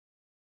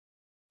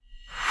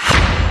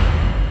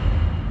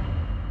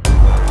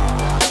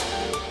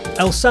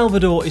El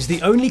Salvador is the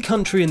only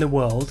country in the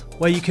world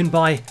where you can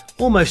buy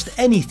almost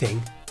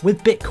anything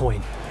with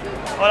Bitcoin.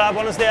 Hola,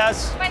 buenos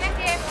días. Buenos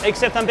días.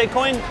 ¿Aceptan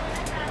Bitcoin?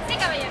 Sí,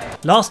 caballero.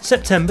 Last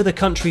September, the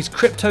country's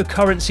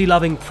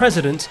cryptocurrency-loving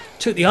president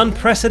took the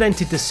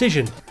unprecedented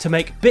decision to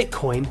make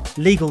Bitcoin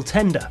legal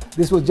tender.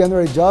 This will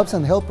generate jobs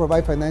and help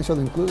provide financial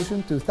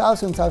inclusion to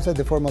thousands outside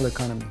the formal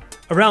economy.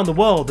 Around the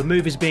world, the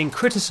move is being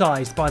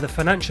criticised by the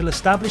financial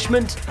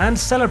establishment and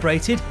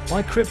celebrated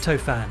by crypto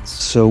fans.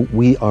 So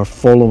we are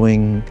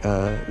following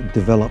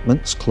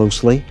developments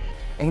closely.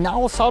 And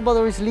now El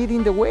Salvador is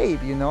leading the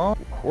wave, you know.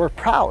 We're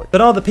proud.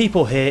 But are the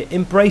people here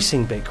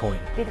embracing Bitcoin?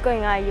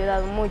 Bitcoin ha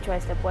ayudado mucho a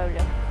este pueblo.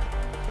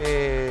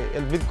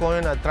 El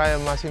Bitcoin atrae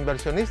más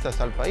inversionistas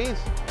al país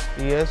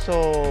y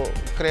eso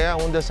crea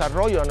un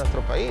desarrollo a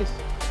nuestro país.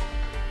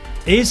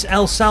 Is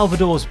El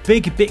Salvador's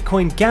big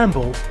Bitcoin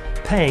gamble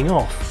paying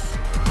off?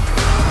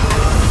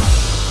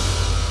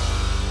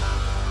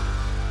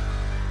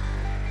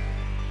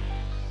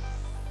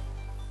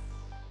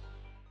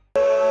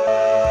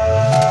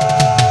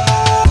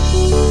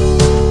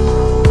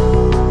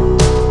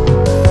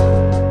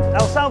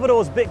 El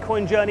Salvador's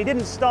Bitcoin journey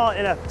didn't start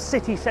in a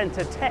city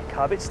centre tech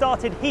hub. It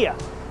started here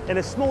in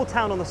a small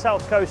town on the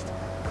south coast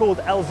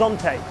called El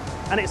Zonte,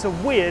 and it's a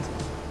weird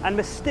and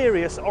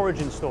mysterious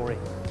origin story.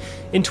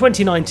 In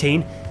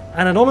 2019,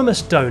 an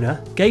anonymous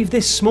donor gave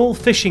this small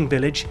fishing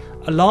village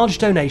a large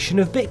donation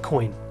of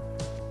Bitcoin.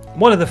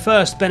 One of the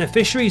first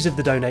beneficiaries of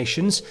the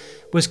donations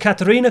was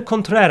Caterina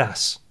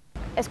Contreras.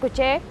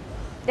 Escuché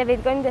de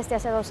Bitcoin desde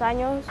hace 2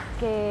 años,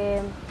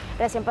 que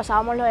recién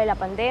pasábamos lo de la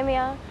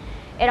pandemia.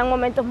 Eran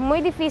momentos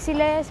muy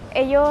difíciles.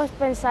 Ellos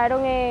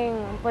pensaron en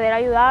poder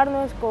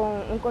ayudarnos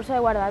con un curso de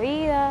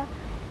guardavidas.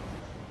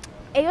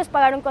 Ellos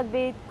pagaron con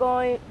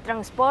Bitcoin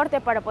transporte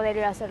para poder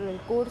ir a hacer el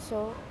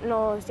curso.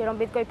 Nos dieron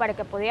Bitcoin para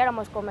que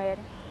pudiéramos comer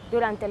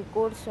durante el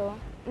curso.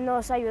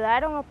 Nos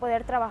ayudaron a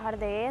poder trabajar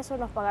de eso.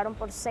 Nos pagaron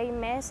por 6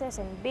 meses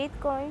en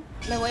Bitcoin.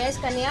 Me voy a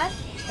escanear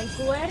el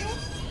QR.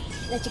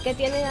 La chica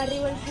tiene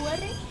arriba el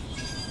QR.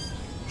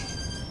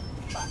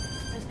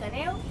 Lo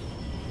escaneo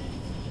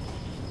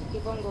y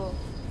pongo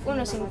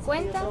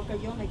 1.50,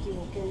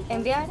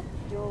 enviar,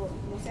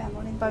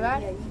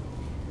 pagar.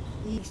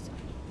 Listo.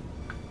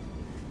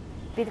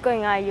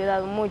 Bitcoin ha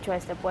ayudado mucho a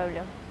este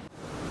pueblo.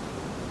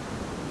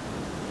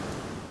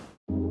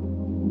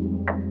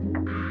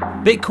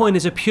 Bitcoin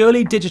is a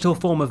purely digital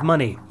form of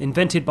money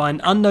invented by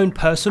an unknown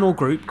person or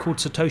group called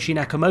Satoshi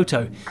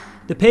Nakamoto.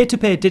 The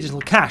peer-to-peer digital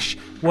cash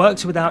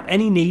works without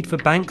any need for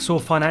banks or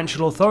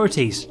financial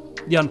authorities.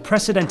 The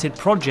unprecedented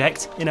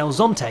project in El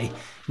Zonte,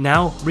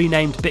 now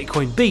renamed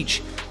Bitcoin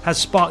Beach, has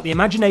sparked the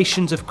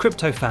imaginations of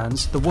crypto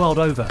fans the world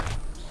over.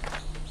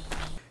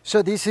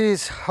 So this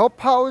is Hope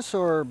House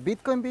or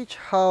Bitcoin Beach,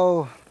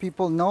 how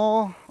people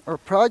know our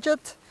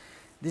project.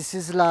 This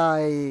is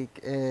like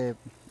the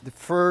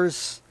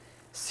first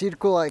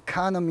circular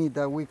economy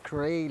that we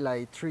created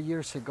like 3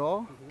 years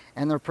ago.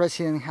 And our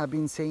president have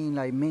been saying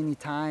like many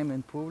times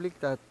in public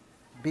that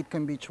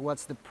Bitcoin Beach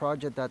was the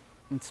project that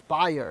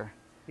inspired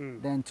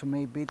them to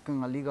make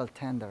Bitcoin a legal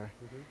tender.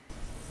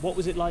 What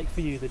was it like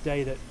for you the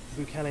day that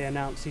Bukele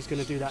announced he's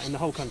going to do that in the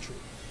whole country?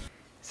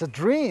 It's a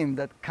dream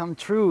that come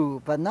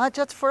true, but not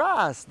just for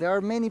us. There are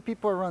many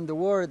people around the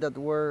world that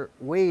were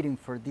waiting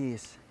for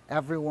this.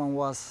 Everyone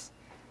was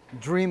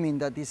dreaming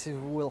that this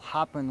will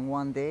happen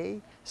one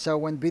day. So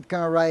when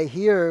Bitcoin arrived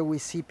here, we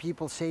see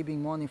people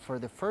saving money for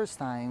the first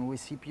time. We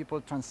see people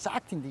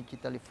transacting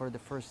digitally for the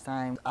first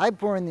time. I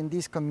born in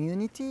this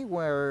community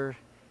where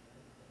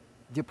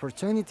the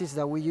opportunities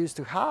that we used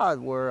to have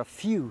were a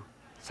few.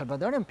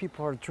 Salvadorian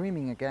people are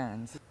dreaming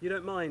again. You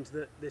don't mind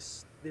that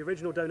the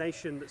original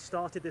donation that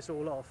started this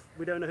all off,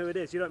 we don't know who it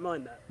is, you don't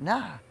mind that?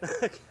 Nah,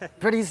 Okay.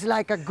 But it's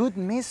like a good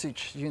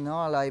message, you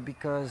know, like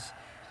because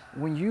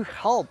when you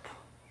help,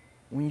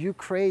 when you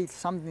create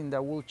something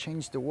that will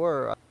change the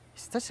world,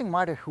 it doesn't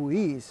matter who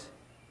is,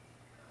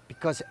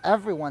 because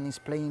everyone is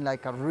playing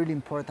like a really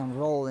important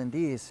role in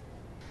this.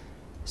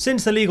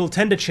 Since the legal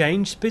tender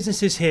change,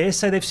 businesses here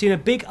say they've seen a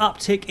big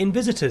uptick in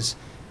visitors,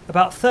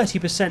 about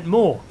 30%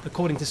 more,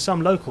 according to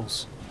some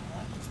locals.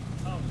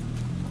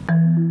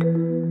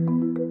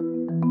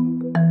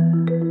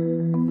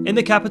 In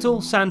the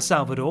capital, San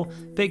Salvador,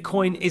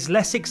 Bitcoin is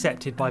less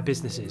accepted by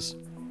businesses.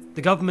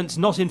 The government's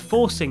not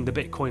enforcing the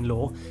Bitcoin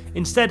law,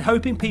 instead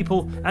hoping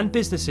people and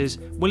businesses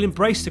will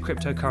embrace the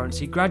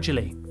cryptocurrency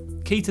gradually.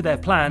 Key to their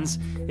plans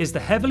is the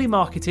heavily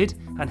marketed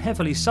and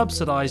heavily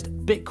subsidised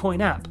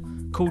Bitcoin app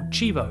called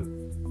Chivo.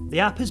 The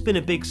app has been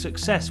a big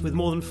success with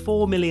more than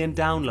 4 million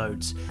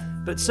downloads,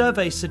 but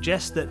surveys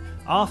suggest that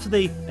after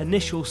the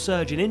initial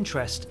surge in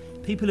interest,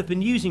 people have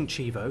been using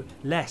Chivo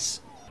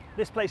less.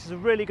 This place is a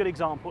really good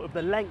example of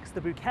the lengths the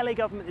Bukele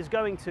government is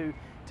going to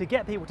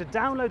get people to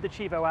download the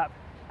Chivo app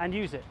and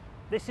use it.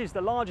 This is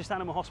the largest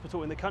animal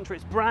hospital in the country.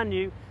 It's brand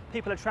new.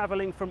 People are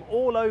travelling from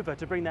all over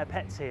to bring their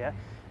pets here.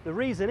 The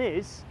reason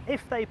is,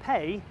 if they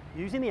pay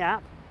using the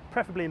app,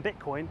 preferably in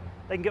Bitcoin,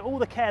 they can get all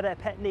the care their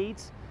pet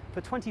needs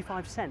for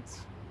 25 cents.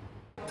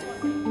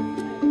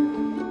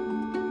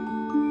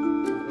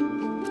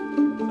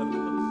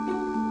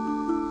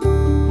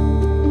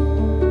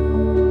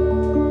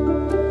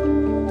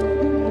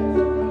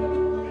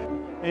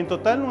 En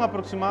total, un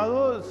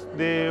aproximado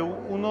de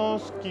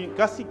unos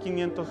casi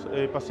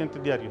 500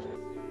 pacientes diarios.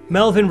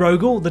 Melvin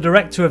Rogel, the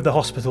director of the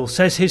hospital,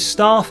 says his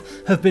staff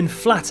have been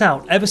flat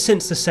out ever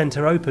since the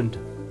centre opened.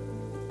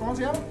 ¿Cómo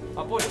se llama?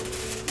 Apoyo.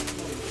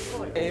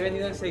 He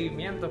venido en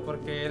seguimiento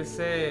porque él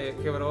se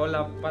quebró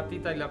la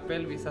patita y la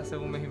pelvis hace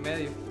un mes y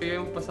medio.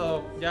 Hemos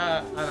pasado ya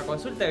a la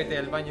consulta y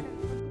al baño.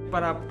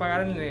 Para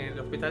pagar en el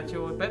hospital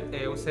Chivo Pet,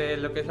 usé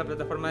lo que es la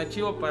plataforma de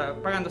Chivo,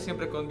 pagando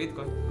siempre con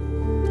Bitcoin.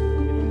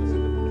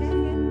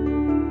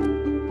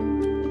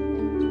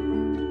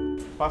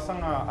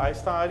 Pasan a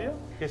esta área,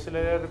 que es el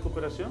área de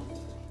recuperación,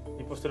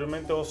 y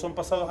posteriormente o son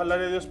pasados al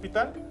área de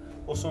hospital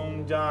o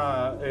son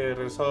ya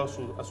regresados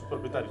a sus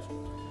propietarios.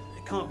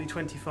 It can't be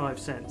 25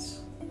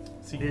 cents.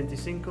 Sí.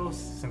 25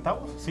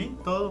 centavos, sí,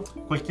 todo.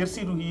 Cualquier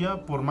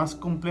cirugía, por más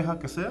compleja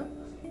que sea,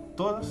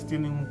 todas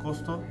tienen un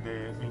costo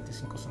de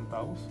 25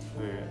 centavos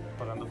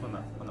pagando con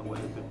la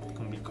wallet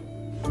con Bitcoin.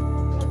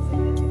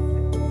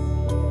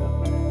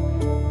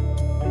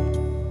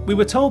 We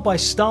were told by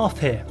staff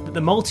here that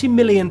the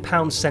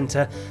multi-million-pound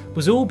centre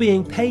was all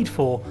being paid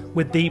for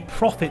with the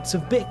profits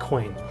of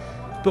Bitcoin.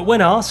 But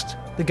when asked,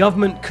 the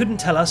government couldn't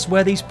tell us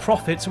where these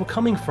profits were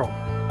coming from.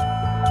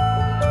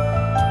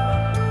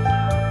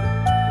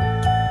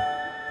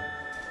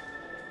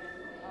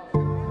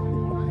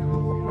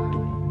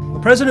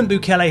 President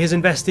Bukele has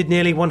invested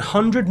nearly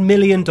 $100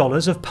 million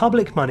of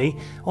public money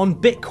on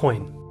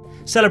Bitcoin,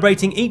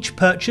 celebrating each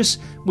purchase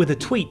with a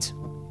tweet.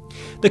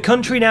 The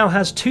country now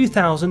has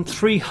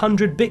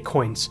 2,300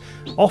 Bitcoins,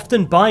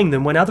 often buying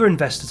them when other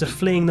investors are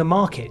fleeing the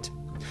market.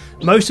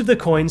 Most of the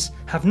coins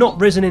have not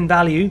risen in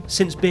value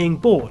since being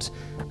bought,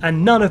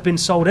 and none have been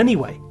sold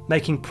anyway,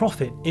 making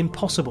profit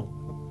impossible.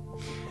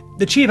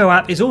 The Chivo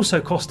app is also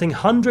costing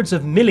hundreds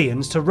of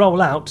millions to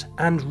roll out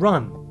and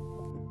run.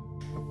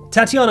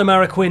 Tatiana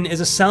Mariquin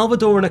is a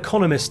Salvadoran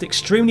economist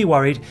extremely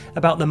worried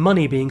about the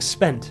money being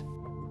spent.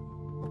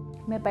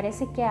 Me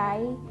parece que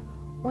hay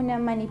una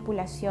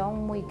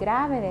manipulación muy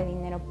grave de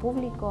dinero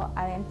público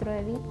adentro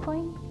de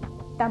Bitcoin.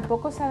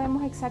 Tampoco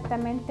sabemos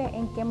exactamente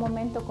en qué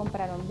momento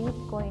compraron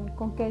Bitcoin,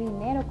 con qué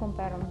dinero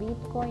compraron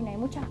Bitcoin. Hay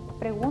muchas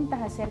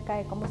preguntas acerca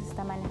de cómo se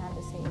está manejando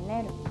ese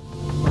dinero.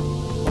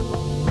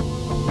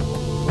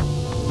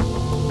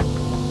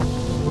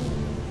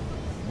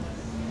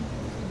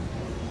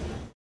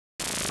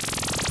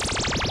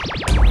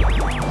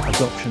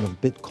 Adoption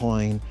of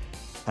Bitcoin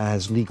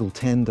as legal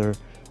tender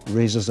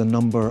raises a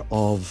number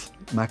of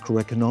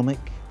macroeconomic,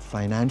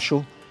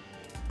 financial,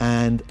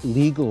 and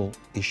legal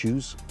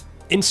issues.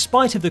 In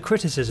spite of the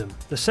criticism,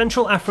 the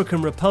Central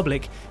African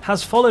Republic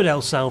has followed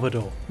El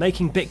Salvador,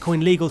 making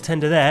Bitcoin legal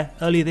tender there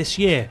earlier this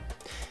year.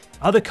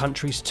 Other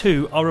countries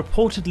too are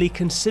reportedly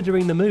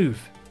considering the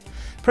move.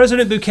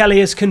 President Bukele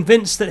is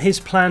convinced that his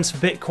plans for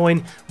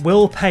Bitcoin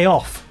will pay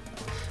off.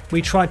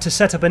 We tried to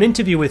set up an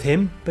interview with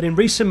him, but in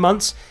recent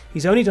months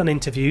he's only done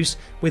interviews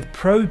with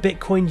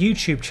pro-Bitcoin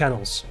YouTube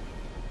channels.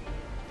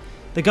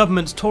 The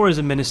government's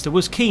tourism minister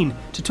was keen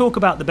to talk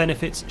about the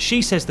benefits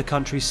she says the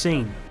country's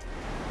seen.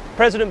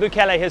 President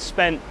Bukele has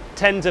spent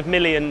tens of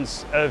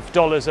millions of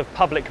dollars of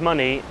public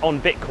money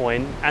on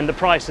Bitcoin and the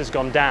price has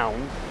gone down.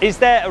 Is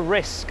there a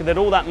risk that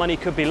all that money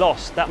could be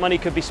lost, that money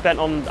could be spent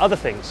on other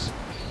things?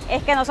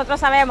 Es que nosotros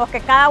sabemos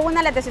que cada una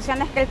de las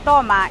decisiones que él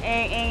toma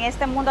en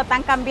este mundo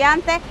tan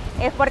cambiante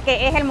es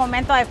porque es el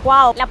momento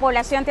adecuado. La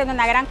población tiene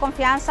una gran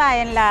confianza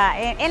en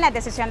las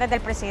decisiones del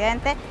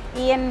presidente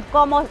y en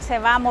cómo se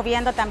va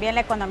moviendo también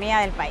la economía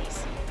del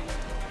país.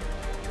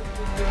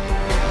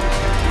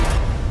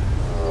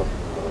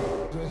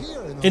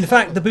 In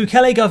fact, the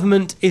Bukele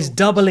government is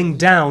doubling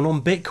down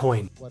on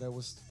Bitcoin.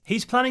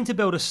 He's planning to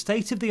build a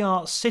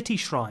state-of-the-art city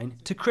shrine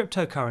to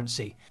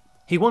cryptocurrency.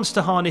 He wants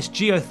to harness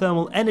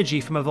geothermal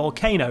energy from a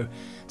volcano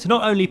to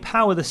not only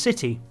power the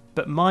city,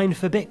 but mine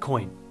for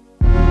Bitcoin.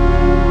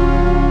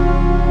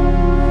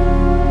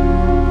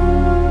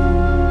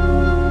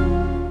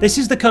 This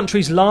is the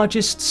country's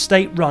largest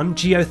state-run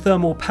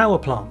geothermal power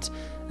plant,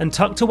 and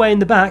tucked away in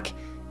the back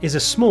is a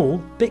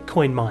small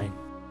Bitcoin mine.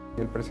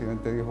 El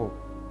presidente dijo,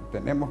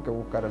 tenemos que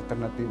buscar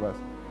alternativas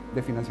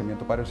de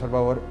financiamiento para El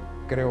Salvador.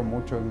 Creo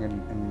mucho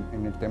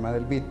en el tema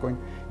del Bitcoin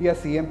y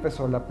así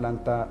empezó la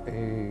planta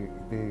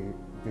de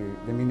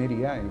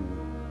minería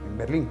en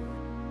Berlín.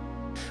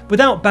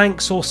 Without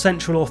banks or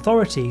central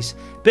authorities,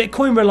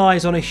 Bitcoin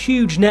relies on a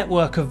huge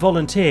network of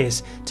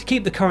volunteers to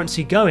keep the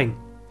currency going.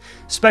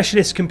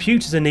 Specialist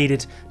computers are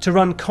needed to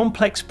run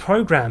complex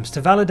programs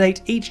to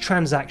validate each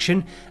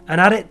transaction and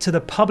add it to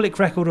the public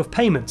record of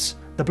payments,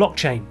 the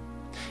blockchain.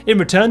 In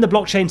return, the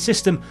blockchain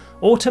system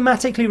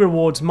automatically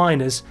rewards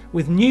miners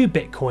with new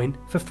Bitcoin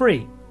for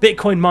free.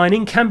 Bitcoin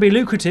mining can be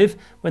lucrative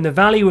when the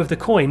value of the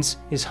coins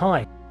is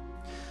high.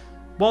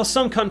 While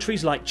some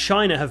countries like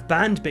China have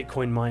banned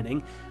Bitcoin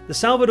mining, the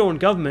Salvadoran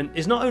government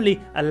is not only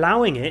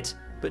allowing it,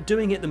 but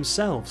doing it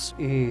themselves.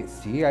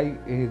 Sí hay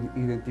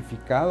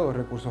identificado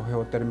recursos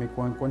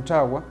geotérmicos en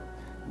Conchagua.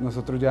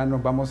 Nosotros ya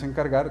nos vamos a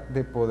encargar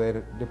de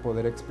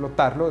poder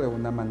explotarlo de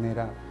una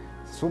manera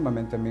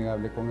sumamente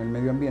amigable con el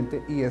medio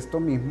ambiente y esto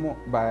mismo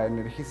va a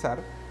energizar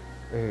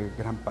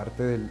gran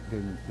parte del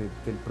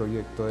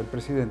proyecto del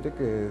presidente,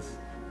 que es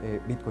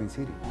Bitcoin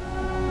City.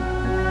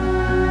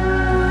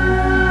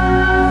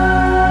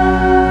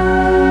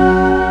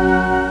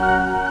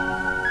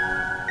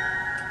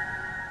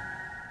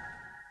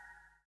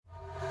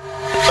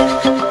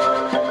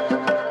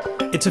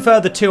 It's a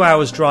further 2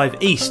 hours drive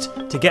east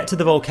to get to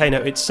the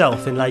volcano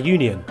itself in La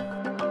Union.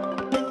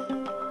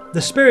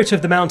 The spirit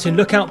of the mountain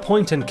lookout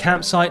point and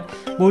campsite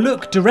will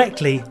look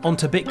directly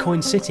onto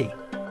Bitcoin City.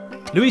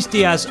 Luis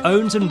Diaz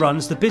owns and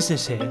runs the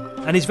business here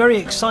and is very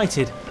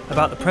excited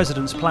about the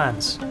president's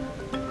plans.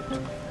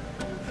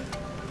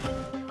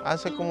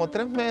 Hace como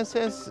 3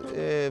 meses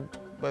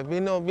pues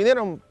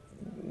vinieron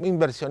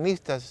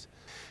inversionistas,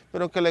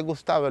 pero que les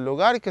gustaba el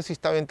lugar y que si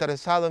estaba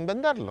interesado en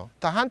venderlo.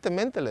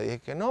 Tajantemente le dije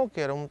que no,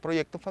 que era un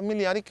proyecto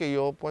familiar y que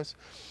yo pues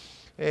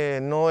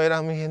no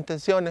eran mis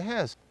intenciones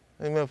eso.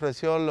 Y me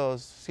ofreció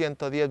los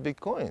 110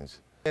 bitcoins.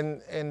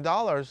 En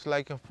dólares,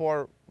 like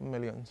 4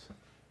 millions.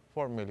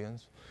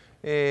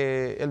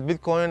 El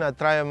bitcoin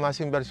atrae más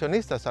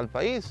inversionistas al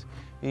país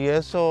y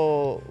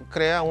eso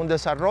crea un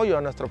desarrollo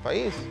a nuestro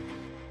país.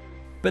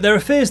 But there are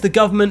fears the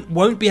government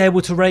won't be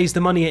able to raise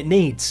the money it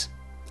needs,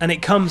 and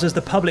it comes as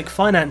the public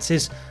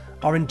finances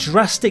are in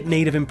drastic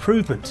need of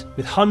improvement,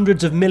 with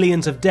hundreds of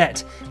millions of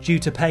debt due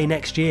to pay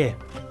next year.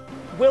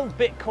 Will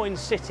Bitcoin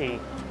City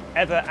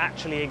ever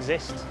actually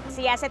exist?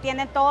 Si ya se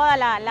tiene toda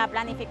la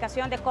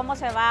planificación de cómo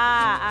se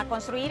va a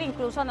construir,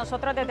 incluso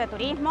nosotros desde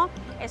turismo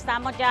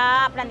estamos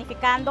ya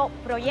planificando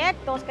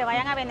proyectos que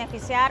vayan a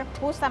beneficiar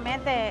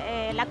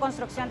justamente la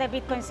construcción de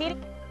Bitcoin City.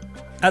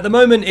 At the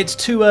moment, it's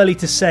too early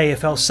to say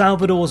if El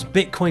Salvador's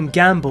Bitcoin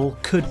gamble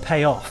could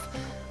pay off.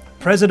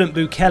 President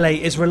Bukele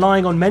is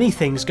relying on many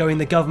things going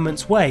the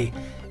government's way,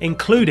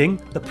 including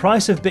the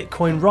price of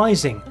Bitcoin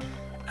rising,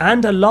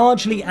 and a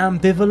largely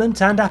ambivalent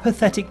and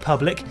apathetic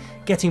public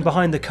getting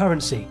behind the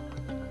currency.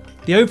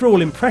 The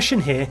overall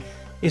impression here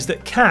is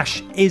that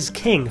cash is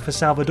king for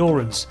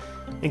Salvadorans,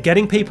 and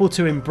getting people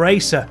to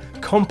embrace a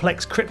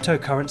complex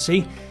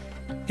cryptocurrency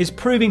is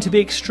proving to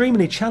be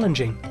extremely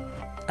challenging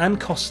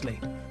and costly.